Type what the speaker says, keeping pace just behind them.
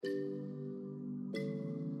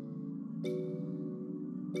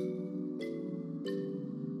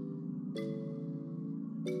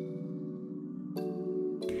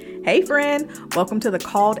Hey friend, welcome to the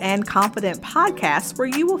Called and Confident podcast, where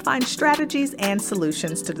you will find strategies and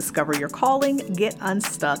solutions to discover your calling, get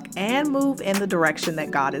unstuck, and move in the direction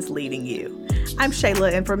that God is leading you. I'm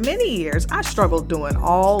Shayla, and for many years, I struggled doing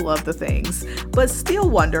all of the things, but still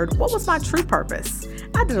wondered what was my true purpose.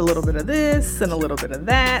 I did a little bit of this and a little bit of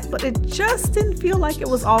that, but it just didn't feel like it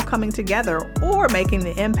was all coming together or making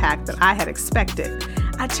the impact that I had expected.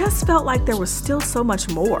 I just felt like there was still so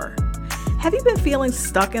much more. Have you been feeling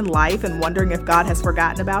stuck in life and wondering if God has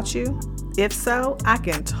forgotten about you? If so, I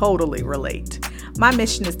can totally relate. My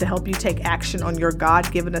mission is to help you take action on your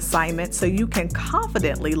God-given assignment so you can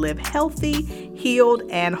confidently live healthy, healed,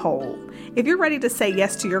 and whole. If you're ready to say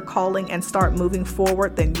yes to your calling and start moving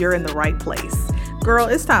forward, then you're in the right place. Girl,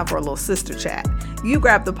 it's time for a little sister chat. You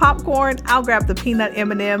grab the popcorn, I'll grab the peanut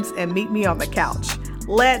M&Ms, and meet me on the couch.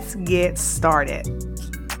 Let's get started.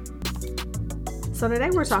 So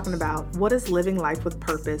today we're talking about what is living life with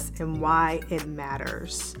purpose and why it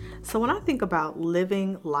matters. So when I think about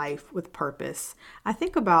living life with purpose, I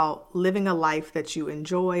think about living a life that you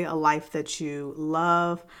enjoy, a life that you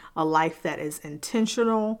love, a life that is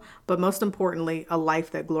intentional, but most importantly, a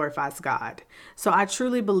life that glorifies God. So I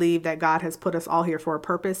truly believe that God has put us all here for a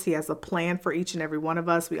purpose. He has a plan for each and every one of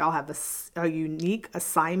us. We all have a unique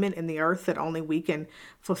assignment in the earth that only we can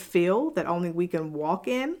fulfill, that only we can walk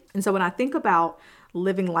in. And so when I think about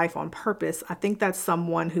living life on purpose, I think that's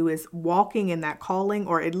someone who is walking in that calling,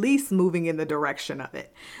 or at least moving in the direction of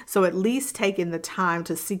it. So at least taking the time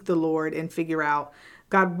to seek the Lord and figure out,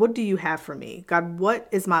 God, what do you have for me? God, what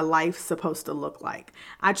is my life supposed to look like?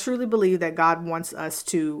 I truly believe that God wants us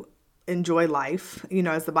to enjoy life. You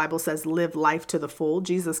know, as the Bible says, live life to the full.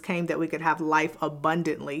 Jesus came that we could have life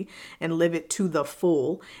abundantly and live it to the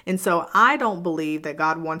full. And so I don't believe that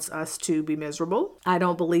God wants us to be miserable. I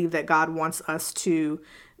don't believe that God wants us to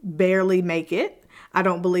barely make it. I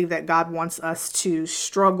don't believe that God wants us to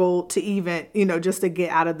struggle to even, just to get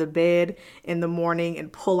out of the bed in the morning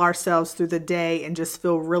and pull ourselves through the day and just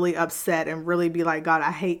feel really upset and really be like, God,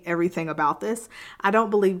 I hate everything about this. I don't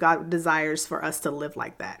believe God desires for us to live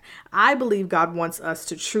like that. I believe God wants us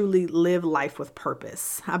to truly live life with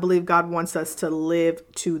purpose. I believe God wants us to live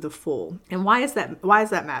to the full. And why is that? Why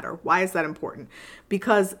does that matter? Why is that important?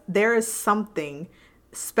 Because there is something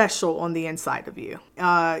special on the inside of you.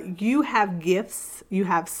 You have gifts, you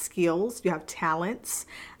have skills, you have talents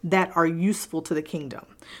that are useful to the kingdom.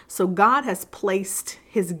 So God has placed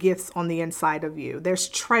his gifts on the inside of you. There's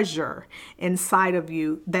treasure inside of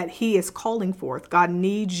you that he is calling forth. God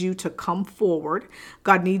needs you to come forward.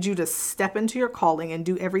 God needs you to step into your calling and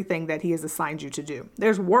do everything that he has assigned you to do.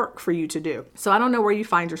 There's work for you to do. So I don't know where you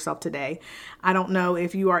find yourself today. I don't know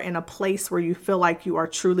if you are in a place where you feel like you are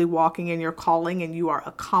truly walking in your calling and you are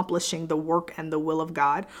accomplishing the work and the will of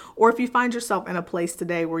God, or if you find yourself in a place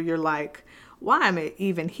today where you're like, why am I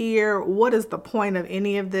even here? What is the point of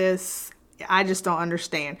any of this? I just don't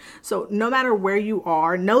understand. So no matter where you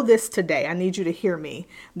are, know this today. I need you to hear me.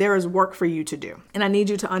 There is work for you to do. And I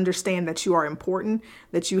need you to understand that you are important,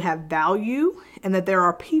 that you have value, and that there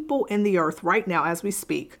are people in the earth right now as we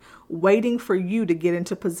speak, waiting for you to get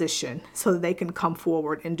into position so that they can come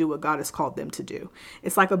forward and do what God has called them to do.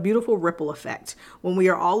 It's like a beautiful ripple effect. When we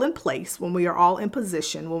are all in place, when we are all in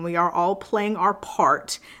position, when we are all playing our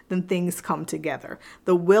part, then things come together.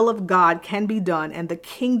 The will of God can be done and the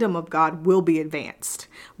kingdom of God will be advanced.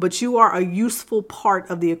 But you are a useful part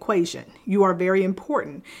of the equation. You are very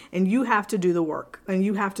important, and you have to do the work, and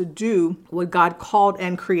you have to do what God called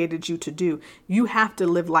and created you to do. You have to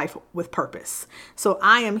live life with purpose. So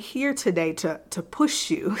I am here today to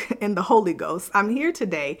push you in the Holy Ghost. I'm here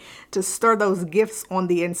today to stir those gifts on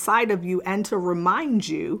the inside of you and to remind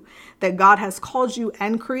you that God has called you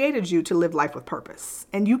and created you to live life with purpose,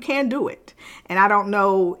 and you can do it. And I don't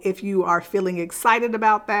know if you are feeling excited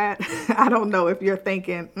about that. I don't know if you're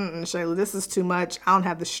thinking, Shayla, this is too much. I don't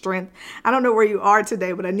have the strength. I don't know where you are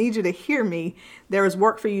today, but I need you to hear me. There is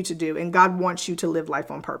work for you to do, and God wants you to live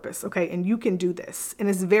life on purpose. Okay. And you can do this. And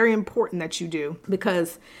it's very important that you do,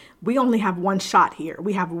 because we only have one shot here.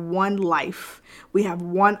 We have one life. We have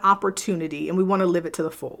one opportunity, and we want to live it to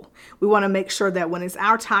the full. We want to make sure that when it's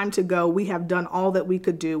our time to go, we have done all that we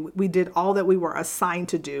could do. We did all that we were assigned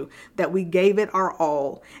to do, that we gave it our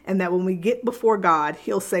all, and that when we get before God,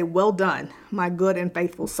 he'll say, well done, my good and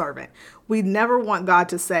faithful servant. We never want God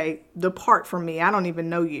to say, depart from me, I don't even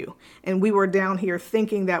know you. And we were down here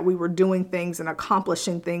thinking that we were doing things and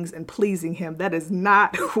accomplishing things and pleasing him. That is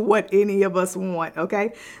not what any of us want,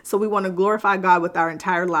 okay? So we want to glorify God with our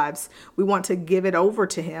entire lives. We want to give it over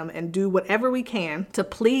to him and do whatever we can to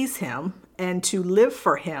please him and to live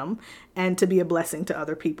for him and to be a blessing to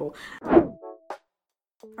other people.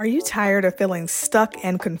 Are you tired of feeling stuck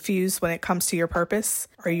and confused when it comes to your purpose?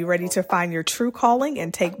 Are you ready to find your true calling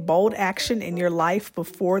and take bold action in your life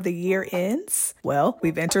before the year ends? Well,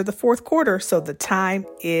 we've entered the fourth quarter, so the time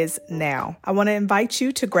is now. I want to invite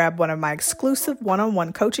you to grab one of my exclusive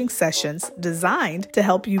one-on-one coaching sessions designed to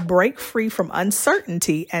help you break free from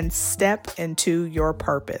uncertainty and step into your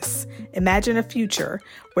purpose. Imagine a future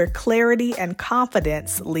where clarity and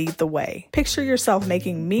confidence lead the way. Picture yourself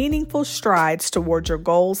making meaningful strides towards your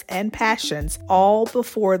goals and passions, all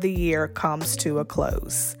before the year comes to a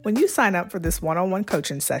close. When you sign up for this one-on-one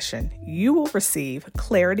coaching session, you will receive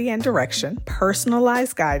clarity and direction,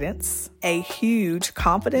 personalized guidance, a huge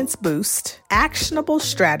confidence boost, actionable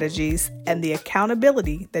strategies, and the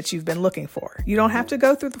accountability that you've been looking for. You don't have to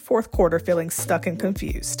go through the fourth quarter feeling stuck and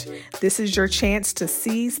confused. This is your chance to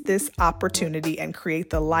seize this opportunity and create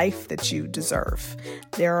the life that you deserve.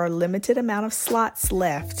 There are a limited amount of slots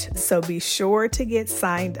left, so be sure to get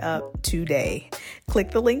signed up today.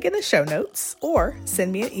 Click the link in the show notes or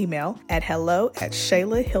send me an email at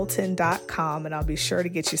hello@shaylahilton.com and I'll be sure to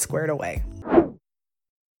get you squared away.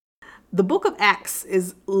 The book of Acts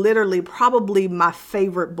is literally probably my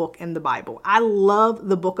favorite book in the Bible. I love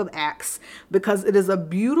the book of Acts because it is a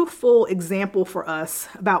beautiful example for us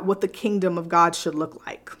about what the kingdom of God should look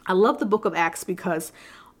like. I love the book of Acts because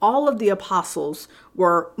all of the apostles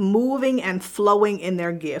were moving and flowing in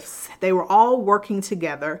their gifts. They were all working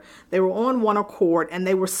together. They were on one accord and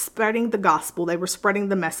they were spreading the gospel. They were spreading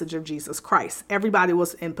the message of Jesus Christ. Everybody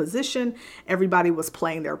was in position. Everybody was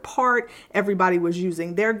playing their part. Everybody was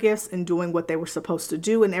using their gifts and doing what they were supposed to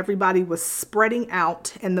do. And everybody was spreading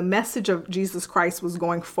out and the message of Jesus Christ was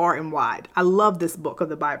going far and wide. I love this book of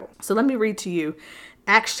the Bible. So let me read to you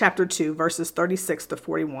Acts chapter 2, verses 36 to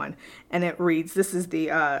 41. And it reads, this is the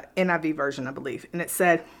NIV version, I believe. And it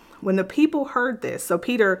said, when the people heard this, so let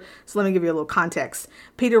me give you a little context.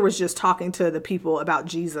 Peter was just talking to the people about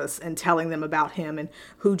Jesus and telling them about him and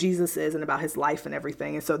who Jesus is and about his life and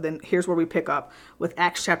everything. And so then here's where we pick up with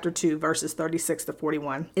Acts chapter 2, verses 36 to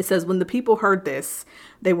 41. It says, when the people heard this,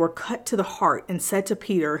 they were cut to the heart and said to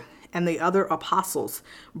Peter and the other apostles,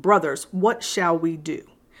 brothers, what shall we do?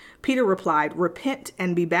 Peter replied, repent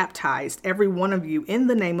and be baptized, every one of you, in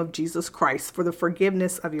the name of Jesus Christ for the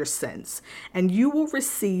forgiveness of your sins, and you will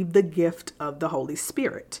receive the gift of the Holy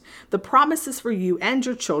Spirit. The promise is for you and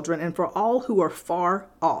your children and for all who are far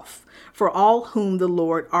off, for all whom the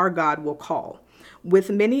Lord our God will call.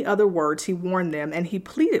 With many other words, he warned them and he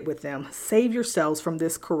pleaded with them, save yourselves from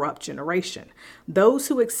this corrupt generation. Those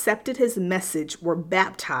who accepted his message were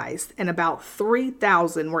baptized and about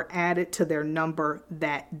 3,000 were added to their number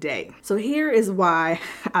that day. So here is why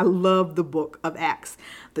I love the book of Acts.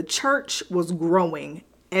 The church was growing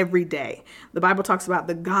every day. The Bible talks about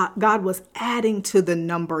God was adding to the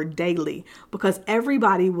number daily because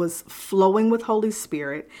everybody was flowing with Holy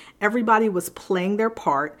Spirit. Everybody was playing their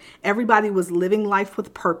part. Everybody was living life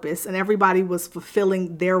with purpose and everybody was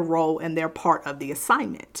fulfilling their role and their part of the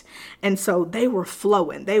assignment. And so they were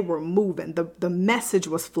flowing, they were moving, the message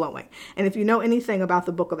was flowing. And if you know anything about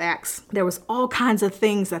the book of Acts, there was all kinds of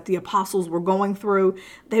things that the apostles were going through.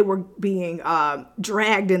 They were being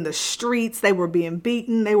dragged in the streets. They were being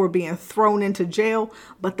beaten. They were being thrown into jail,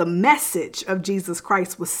 but the message of Jesus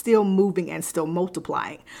Christ was still moving and still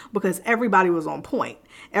multiplying because everybody was on point.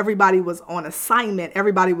 Everybody was on assignment.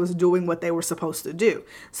 Everybody was doing what they were supposed to do.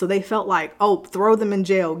 So they felt like, oh, throw them in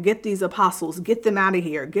jail, get these apostles, get them out of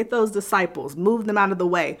here, get those disciples, move them out of the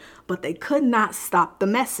way. But they could not stop the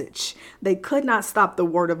message. They could not stop the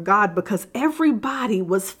word of God because everybody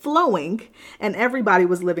was flowing and everybody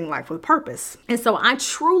was living life with purpose. And so I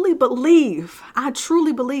truly believe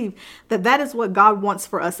that is what God wants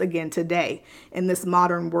for us again today in this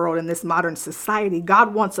modern world, in this modern society.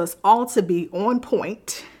 God wants us all to be on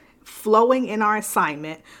point, flowing in our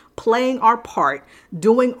assignment, playing our part,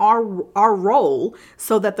 doing our role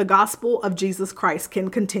so that the gospel of Jesus Christ can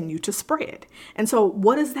continue to spread. And so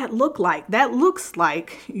what does that look like? That looks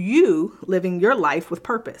like you living your life with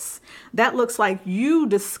purpose. That looks like you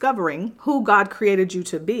discovering who God created you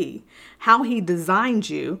to be, how he designed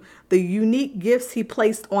you, the unique gifts he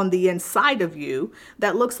placed on the inside of you.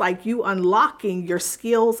 That looks like you unlocking your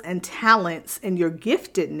skills and talents and your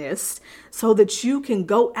giftedness so that you can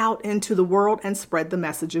go out into the world and spread the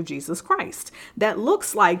message of Jesus Christ. That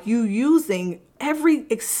looks like you using every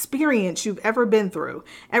experience you've ever been through,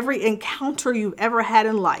 every encounter you've ever had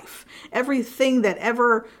in life, everything that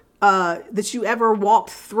ever that you ever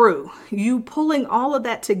walked through, you pulling all of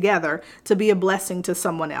that together to be a blessing to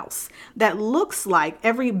someone else. That looks like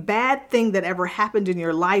every bad thing that ever happened in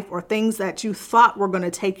your life or things that you thought were going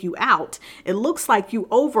to take you out. It looks like you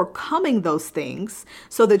overcoming those things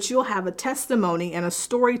so that you'll have a testimony and a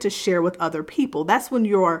story to share with other people. That's when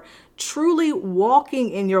you're truly walking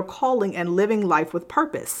in your calling and living life with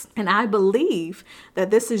purpose. And I believe that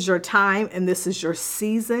this is your time and this is your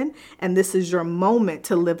season and this is your moment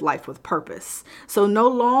to live life with purpose. So no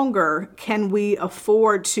longer can we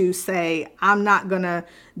afford to say, I'm not going to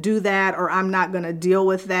do that, or I'm not going to deal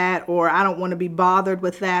with that, or I don't want to be bothered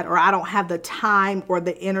with that, or I don't have the time or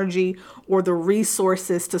the energy or the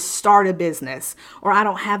resources to start a business, or I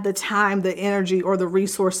don't have the time, the energy, or the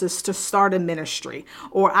resources to start a ministry,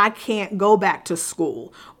 or I can't go back to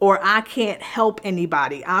school, or I can't help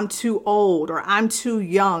anybody. I'm too old, or I'm too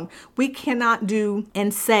young. We cannot do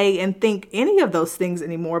and say and think any of those things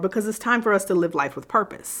anymore because it's time for us to live life with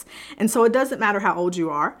purpose. And so it doesn't matter how old you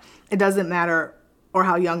are. It doesn't matter or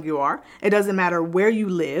how young you are. It doesn't matter where you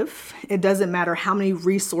live. It doesn't matter how many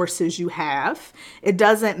resources you have. It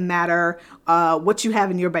doesn't matter what you have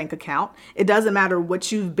in your bank account. It doesn't matter what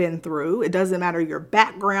you've been through. It doesn't matter your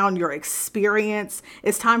background, your experience.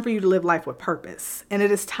 It's time for you to live life with purpose. And it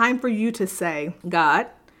is time for you to say, God,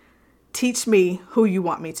 teach me who you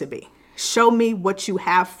want me to be. Show me what you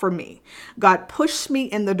have for me. God, push me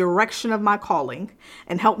in the direction of my calling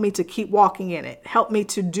and help me to keep walking in it. Help me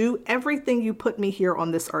to do everything you put me here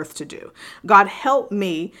on this earth to do. God, help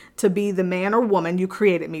me to be the man or woman you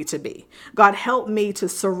created me to be. God, help me to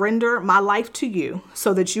surrender my life to you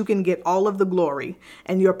so that you can get all of the glory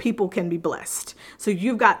and your people can be blessed. So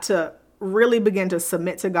you've got to really begin to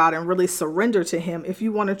submit to God and really surrender to him if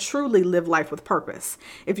you want to truly live life with purpose.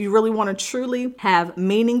 If you really want to truly have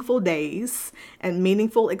meaningful days and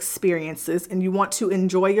meaningful experiences and you want to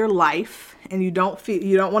enjoy your life and you don't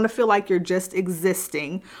want to feel like you're just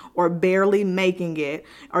existing or barely making it,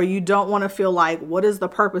 or you don't want to feel like, what is the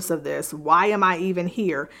purpose of this? Why am I even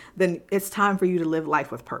here? Then it's time for you to live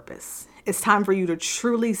life with purpose. It's time for you to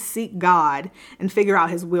truly seek God and figure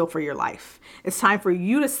out his will for your life. It's time for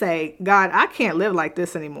you to say, God, I can't live like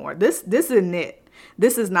this anymore. This isn't it.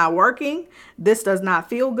 This is not working. This does not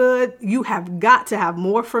feel good. You have got to have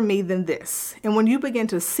more for me than this. And when you begin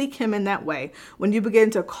to seek him in that way, when you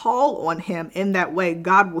begin to call on him in that way,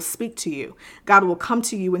 God will speak to you. God will come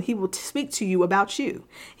to you and he will speak to you about you.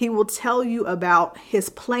 He will tell you about his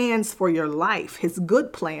plans for your life, his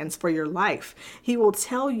good plans for your life. He will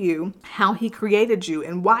tell you how he created you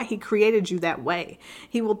and why he created you that way.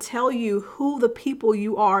 He will tell you who the people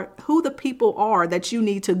are that you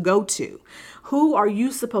need to go to. Who are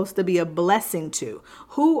you supposed to be a blessing to?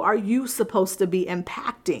 Who are you supposed to be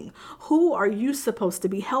impacting? Who are you supposed to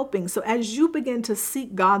be helping? So as you begin to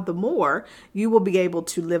seek God the more, you will be able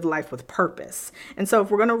to live life with purpose. And so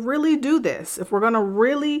if we're going to really do this, if we're going to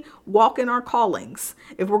really walk in our callings,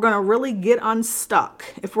 if we're going to really get unstuck,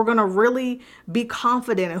 if we're going to really be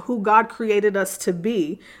confident in who God created us to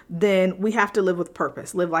be, then we have to live with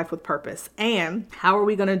purpose, live life with purpose. And how are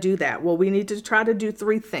we going to do that? Well, we need to try to do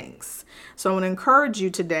 3 things. So I want to encourage you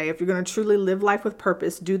today, if you're going to truly live life with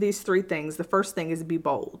purpose, do these 3 things. The first thing is be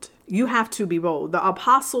bold. You have to be bold. The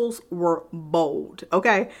apostles were bold,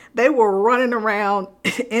 okay? They were running around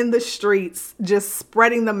in the streets, just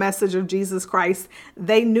spreading the message of Jesus Christ.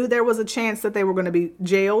 They knew there was a chance that they were going to be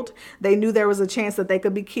jailed. They knew there was a chance that they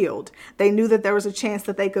could be killed. They knew that there was a chance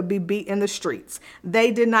that they could be beat in the streets.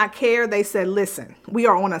 They did not care. They said, listen, we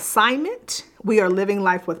are on assignment. We are living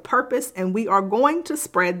life with purpose, and we are going to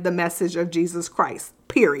spread the message of Jesus Christ,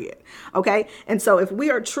 period. Okay. And so if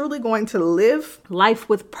we are truly going to live life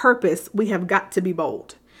with purpose, we have got to be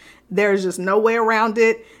bold. There's just no way around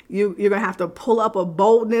it. You're going to have to pull up a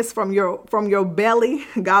boldness from your belly.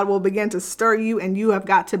 God will begin to stir you, and you have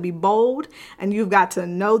got to be bold, and you've got to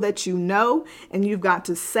know that you know, and you've got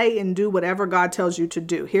to say and do whatever God tells you to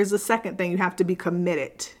do. Here's the second thing. You have to be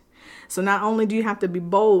committed. So not only do you have to be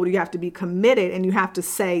bold, you have to be committed, and you have to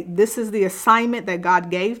say, this is the assignment that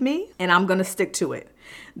God gave me, and I'm going to stick to it.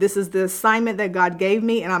 This is the assignment that God gave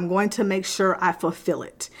me, and I'm going to make sure I fulfill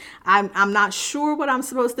it. I'm not sure what I'm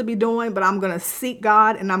supposed to be doing, but I'm going to seek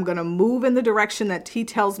God, and I'm going to move in the direction that he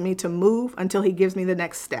tells me to move until he gives me the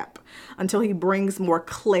next step, until he brings more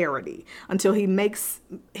clarity, until he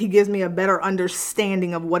gives me a better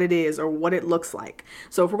understanding of what it is or what it looks like.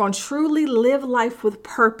 So if we're going to truly live life with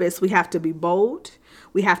purpose, we have to be bold.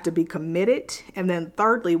 we have to be committed, and then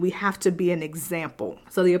thirdly, we have to be an example.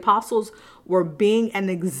 So the apostles were being an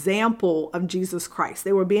example of Jesus Christ.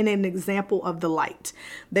 They were being an example of the light.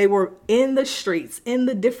 They were in the streets, in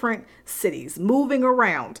the different cities, moving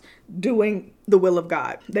around, doing the will of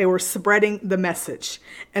God. They were spreading the message.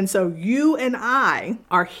 And so you and I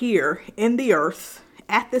are here in the earth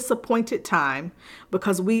at this appointed time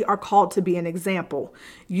because we are called to be an example.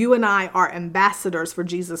 You and I are ambassadors for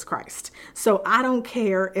Jesus Christ. So I don't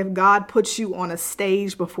care if God puts you on a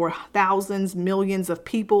stage before thousands, millions of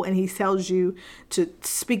people, and he tells you to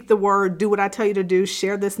speak the word, do what I tell you to do,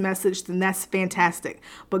 share this message, then that's fantastic.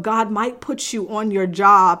 But God might put you on your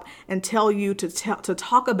job and tell you to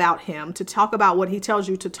talk about him, to talk about what he tells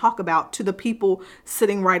you to talk about to the people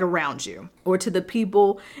sitting right around you, or to the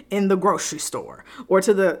people in the grocery store, or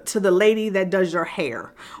to the lady that does your hair,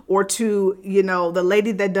 or to, the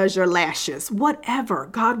lady that does your lashes. Whatever,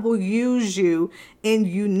 God will use you in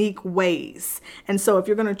unique ways. And so if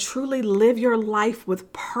you're going to truly live your life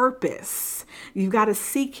with purpose, you've got to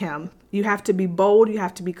seek him. You have to be bold. You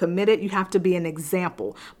have to be committed. You have to be an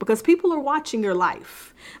example, because people are watching your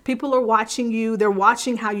life. People are watching you. They're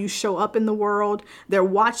watching how you show up in the world. They're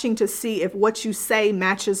watching to see if what you say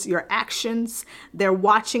matches your actions. They're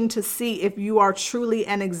watching to see if you are truly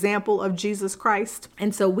an example of Jesus Christ.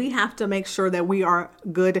 And so we have to make sure that we are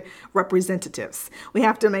good representatives. We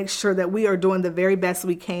have to make sure that we are doing the very best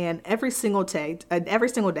we can every single day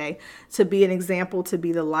to be an example, to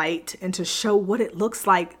be the light, and to show what it looks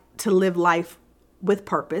like to live life with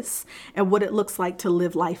purpose and what it looks like to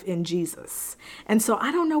live life in Jesus. And so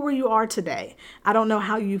I don't know where you are today. I don't know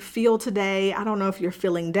how you feel today. I don't know if you're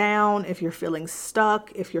feeling down, if you're feeling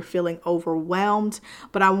stuck, if you're feeling overwhelmed,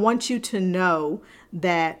 but I want you to know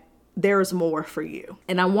that there is more for you.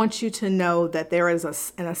 And I want you to know that there is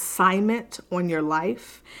an assignment on your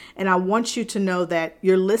life. And I want you to know that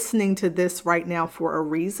you're listening to this right now for a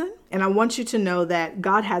reason. And I want you to know that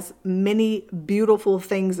God has many beautiful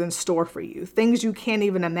things in store for you, things you can't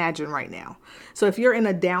even imagine right now. So if you're in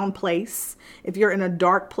a down place, if you're in a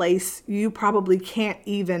dark place, you probably can't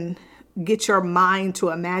even get your mind to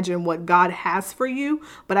imagine what God has for you.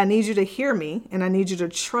 But I need you to hear me, and I need you to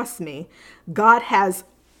trust me. God has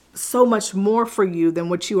so much more for you than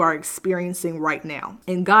what you are experiencing right now.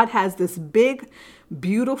 And God has this big,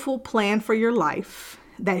 beautiful plan for your life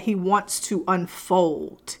that he wants to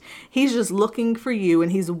unfold. He's just looking for you,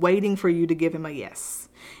 and he's waiting for you to give him a yes.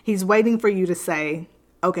 He's waiting for you to say,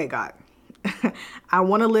 okay, God, I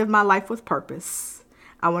want to live my life with purpose.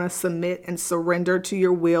 I want to submit and surrender to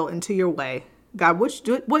your will and to your way. God, what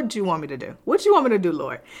do you want me to do? What do you want me to do,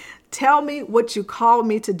 Lord? Tell me what you called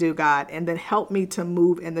me to do, God, and then help me to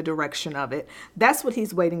move in the direction of it. That's what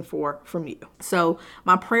he's waiting for from you. So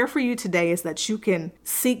my prayer for you today is that you can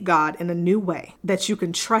seek God in a new way, that you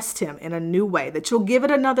can trust him in a new way, that you'll give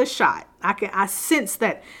it another shot. I sense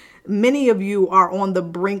that many of you are on the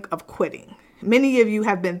brink of quitting. Many of you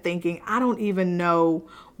have been thinking, I don't even know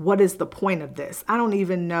what is the point of this. I don't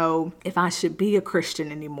even know if I should be a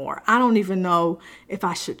Christian anymore. I don't even know if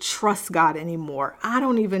I should trust God anymore. I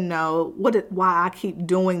don't even know why I keep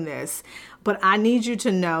doing this. But I need you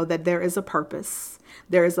to know that there is a purpose.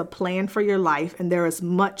 There is a plan for your life, and there is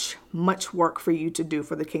much, much work for you to do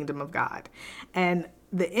for the kingdom of God. And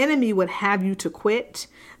the enemy would have you to quit.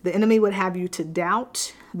 The enemy would have you to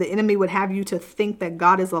doubt. The enemy would have you to think that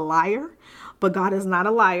God is a liar, but God is not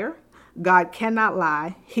a liar. God cannot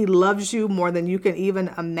lie. He loves you more than you can even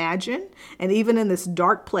imagine. And even in this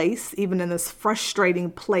dark place, even in this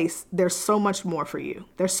frustrating place, there's so much more for you.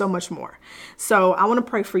 There's so much more. So I want to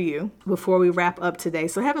pray for you before we wrap up today.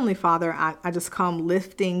 So Heavenly Father, I just come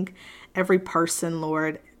lifting every person,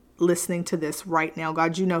 Lord, listening to this right now.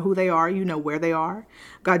 God, you know who they are. You know where they are.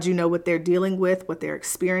 God, you know what they're dealing with, what they're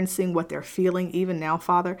experiencing, what they're feeling even now,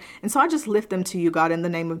 Father. And so I just lift them to you, God, in the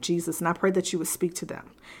name of Jesus. And I pray that you would speak to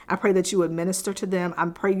them. I pray that you would minister to them. I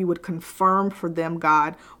pray you would confirm for them,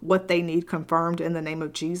 God, what they need confirmed in the name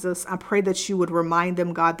of Jesus. I pray that you would remind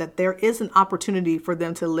them, God, that there is an opportunity for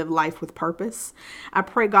them to live life with purpose. I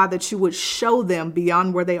pray, God, that you would show them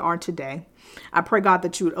beyond where they are today. I pray, God,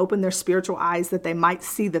 that you would open their spiritual eyes that they might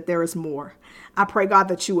see that there is more. I pray, God,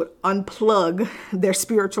 that you would unplug their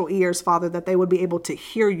spiritual ears, Father, that they would be able to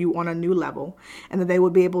hear you on a new level and that they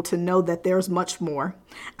would be able to know that there's much more.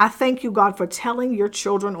 I thank you, God, for telling your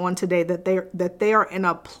children on today that they are in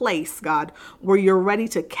a place, God, where you're ready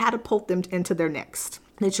to catapult them into their next.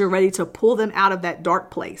 that you're ready to pull them out of that dark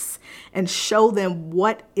place and show them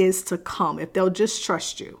what is to come. If they'll just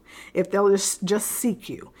trust you, if they'll just seek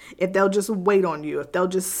you, if they'll just wait on you, if they'll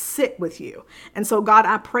just sit with you. And so, God,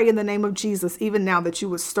 I pray in the name of Jesus, even now, that you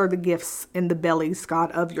would stir the gifts in the bellies,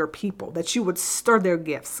 God, of your people, that you would stir their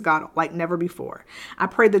gifts, God, like never before. I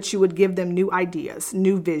pray that you would give them new ideas,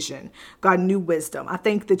 new vision, God, new wisdom. I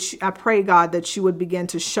pray, God, that you would begin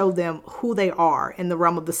to show them who they are in the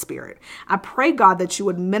realm of the Spirit. I pray, God, that you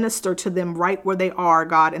would minister to them right where they are,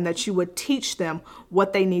 God, and that you would teach them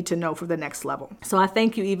what they need to know for the next level. So I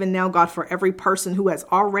thank you even now, God, for every person who has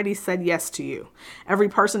already said yes to you, every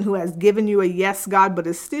person who has given you a yes, God, but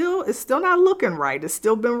it's still not looking right. It's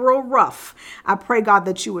still been real rough. I pray, God,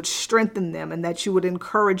 that you would strengthen them and that you would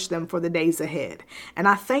encourage them for the days ahead. And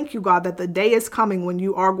I thank you, God, that the day is coming when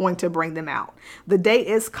you are going to bring them out. The day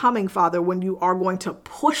is coming, Father, when you are going to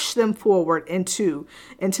push them forward into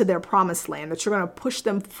their promised land, that you're going to push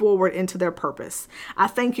them forward into their purpose. I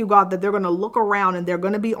thank you, God, that they're going to look around and they're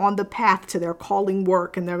going to be on the path to their calling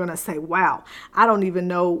work, and they're going to say, wow, I don't even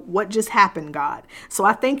know what just happened, God. So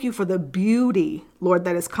I thank you for the beauty, Lord,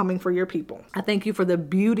 that is coming for your people. I thank you for the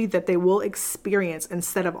beauty that they will experience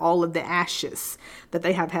instead of all of the ashes that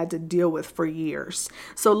they have had to deal with for years.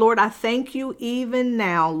 So, Lord, I thank you even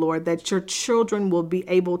now, Lord, that your children will be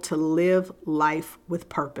able to live life with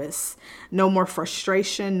purpose. No more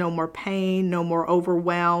frustration, no more pain, no more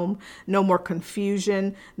overwhelm, no more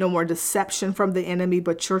confusion, no more deception from the enemy,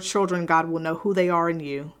 but your children, God, will know who they are in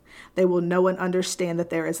you. They will know and understand that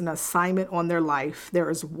there is an assignment on their life. There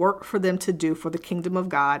is work for them to do for the kingdom of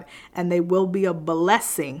God, and they will be a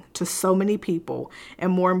blessing to so many people.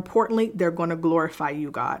 And more importantly, they're going to glorify you,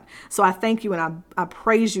 God. So I thank you and I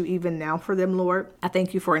praise you even now for them, Lord. I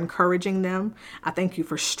thank you for encouraging them. I thank you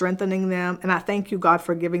for strengthening them. And I thank you, God,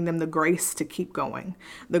 for giving them the grace to keep going,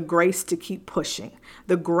 the grace to keep pushing,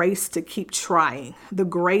 the grace to keep trying, the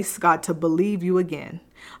grace, God, to believe you again.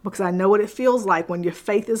 Because I know what it feels like when your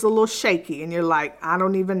faith is a little shaky and you're like, I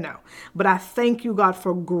don't even know. But I thank you, God,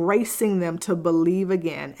 for gracing them to believe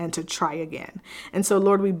again and to try again. And so,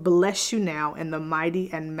 Lord, we bless you now in the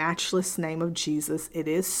mighty and matchless name of Jesus. It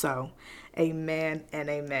is so. Amen and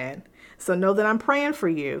amen. So know that I'm praying for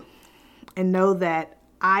you, and know that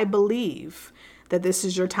I believe that this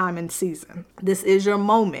is your time and season. This is your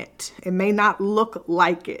moment. It may not look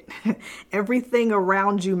like it. Everything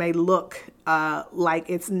around you may look like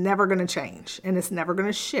it's never going to change and it's never going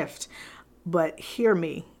to shift. But hear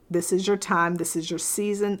me. This is your time. This is your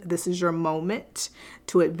season. This is your moment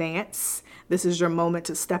to advance. This is your moment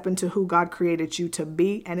to step into who God created you to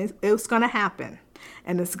be. And it's going to happen.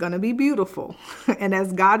 And it's going to be beautiful. And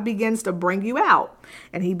as God begins to bring you out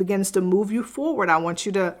and he begins to move you forward, I want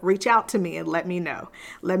you to reach out to me and let me know.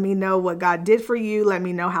 Let me know what God did for you. Let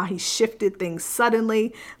me know how he shifted things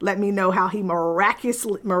suddenly. Let me know how he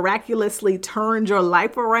miraculously turned your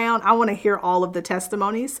life around. I want to hear all of the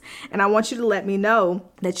testimonies. And I want you to let me know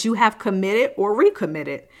that you have committed or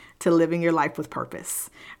recommitted to living your life with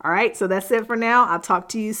purpose. All right. So that's it for now. I'll talk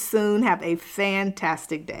to you soon. Have a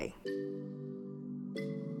fantastic day.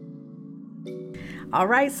 All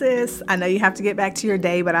right, sis, I know you have to get back to your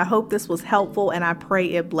day, but I hope this was helpful and I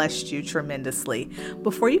pray it blessed you tremendously.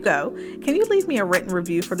 Before you go, can you leave me a written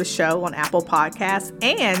review for the show on Apple Podcasts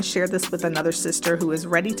and share this with another sister who is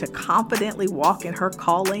ready to confidently walk in her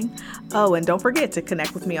calling? Oh, and don't forget to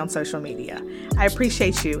connect with me on social media. I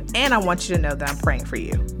appreciate you and I want you to know that I'm praying for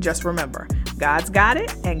you. Just remember, God's got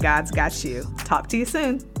it and God's got you. Talk to you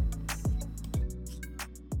soon.